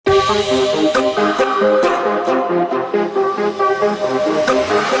Hey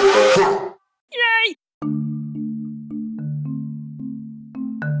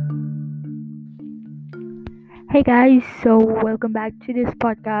guys, so welcome back to this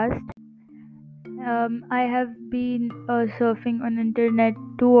podcast. I have been surfing on internet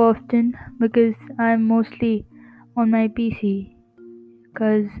too often because I'm mostly on my PC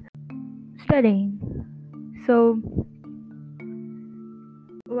because studying. So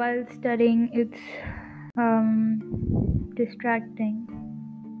while studying, it's distracting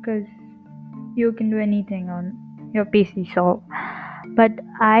because you can do anything on your PC. So, but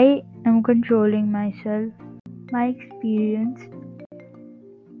I am controlling myself, my experience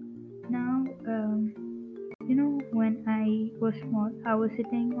now. When I was small, I was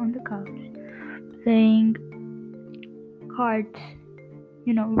sitting on the couch playing cards,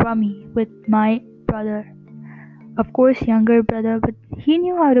 rummy with my brother. Of course, younger brother, but he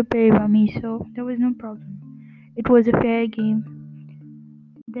knew how to play rummy, so there was no problem. It was a fair game.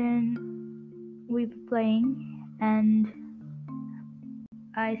 Then we were playing, and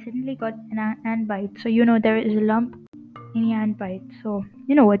I suddenly got an ant bite. So, there is a lump in the ant bite. So,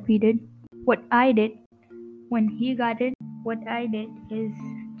 you know what we did? What I did when he got it, what I did is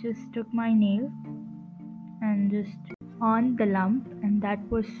just took my nail and just on the lump, and that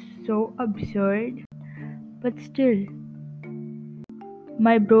was so absurd. But still,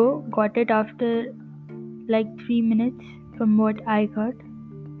 my bro got it after like 3 minutes from what I got.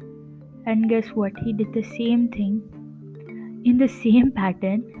 And guess what? He did the same thing in the same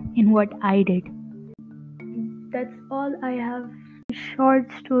pattern in what I did. That's all I have. A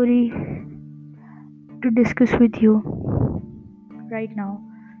short story to discuss with you right now.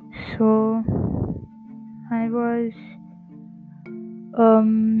 So I was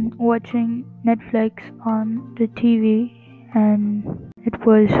watching Netflix on the TV, and it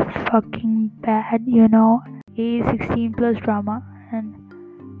was fucking bad, a 16 plus drama, and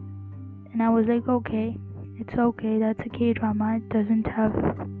I was like, okay, it's okay, that's a K drama, it doesn't have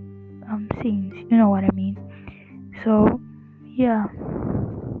scenes, you know what I mean. So yeah,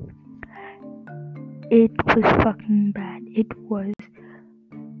 it was fucking bad. It was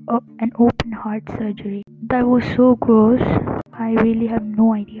an open heart surgery. That was so gross. I really have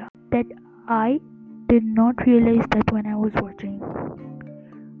no idea. That I did not realize that when I was watching.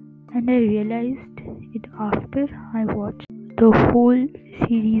 And I realized it after I watched the whole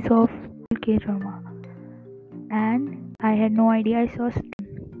series of K drama. And I had no idea I saw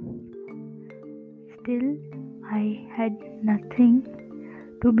still I had nothing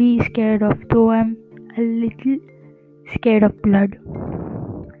to be scared of, though I'm a little scared of blood.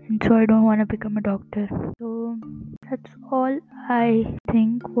 And so I don't want to become a doctor. So that's all I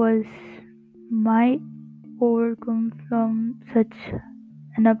think was my overcome from such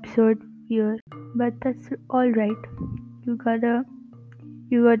an absurd fear. But that's alright. You gotta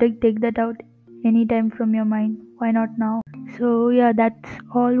take that out anytime from your mind. Why not now? So yeah, that's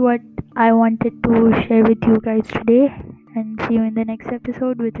all what I wanted to share with you guys today. And see you in the next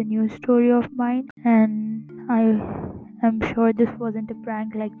episode with a new story of mine. And I'm sure this wasn't a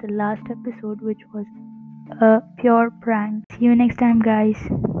prank like the last episode, which was a pure prank. See you next time, guys.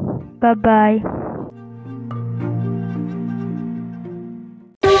 Bye bye.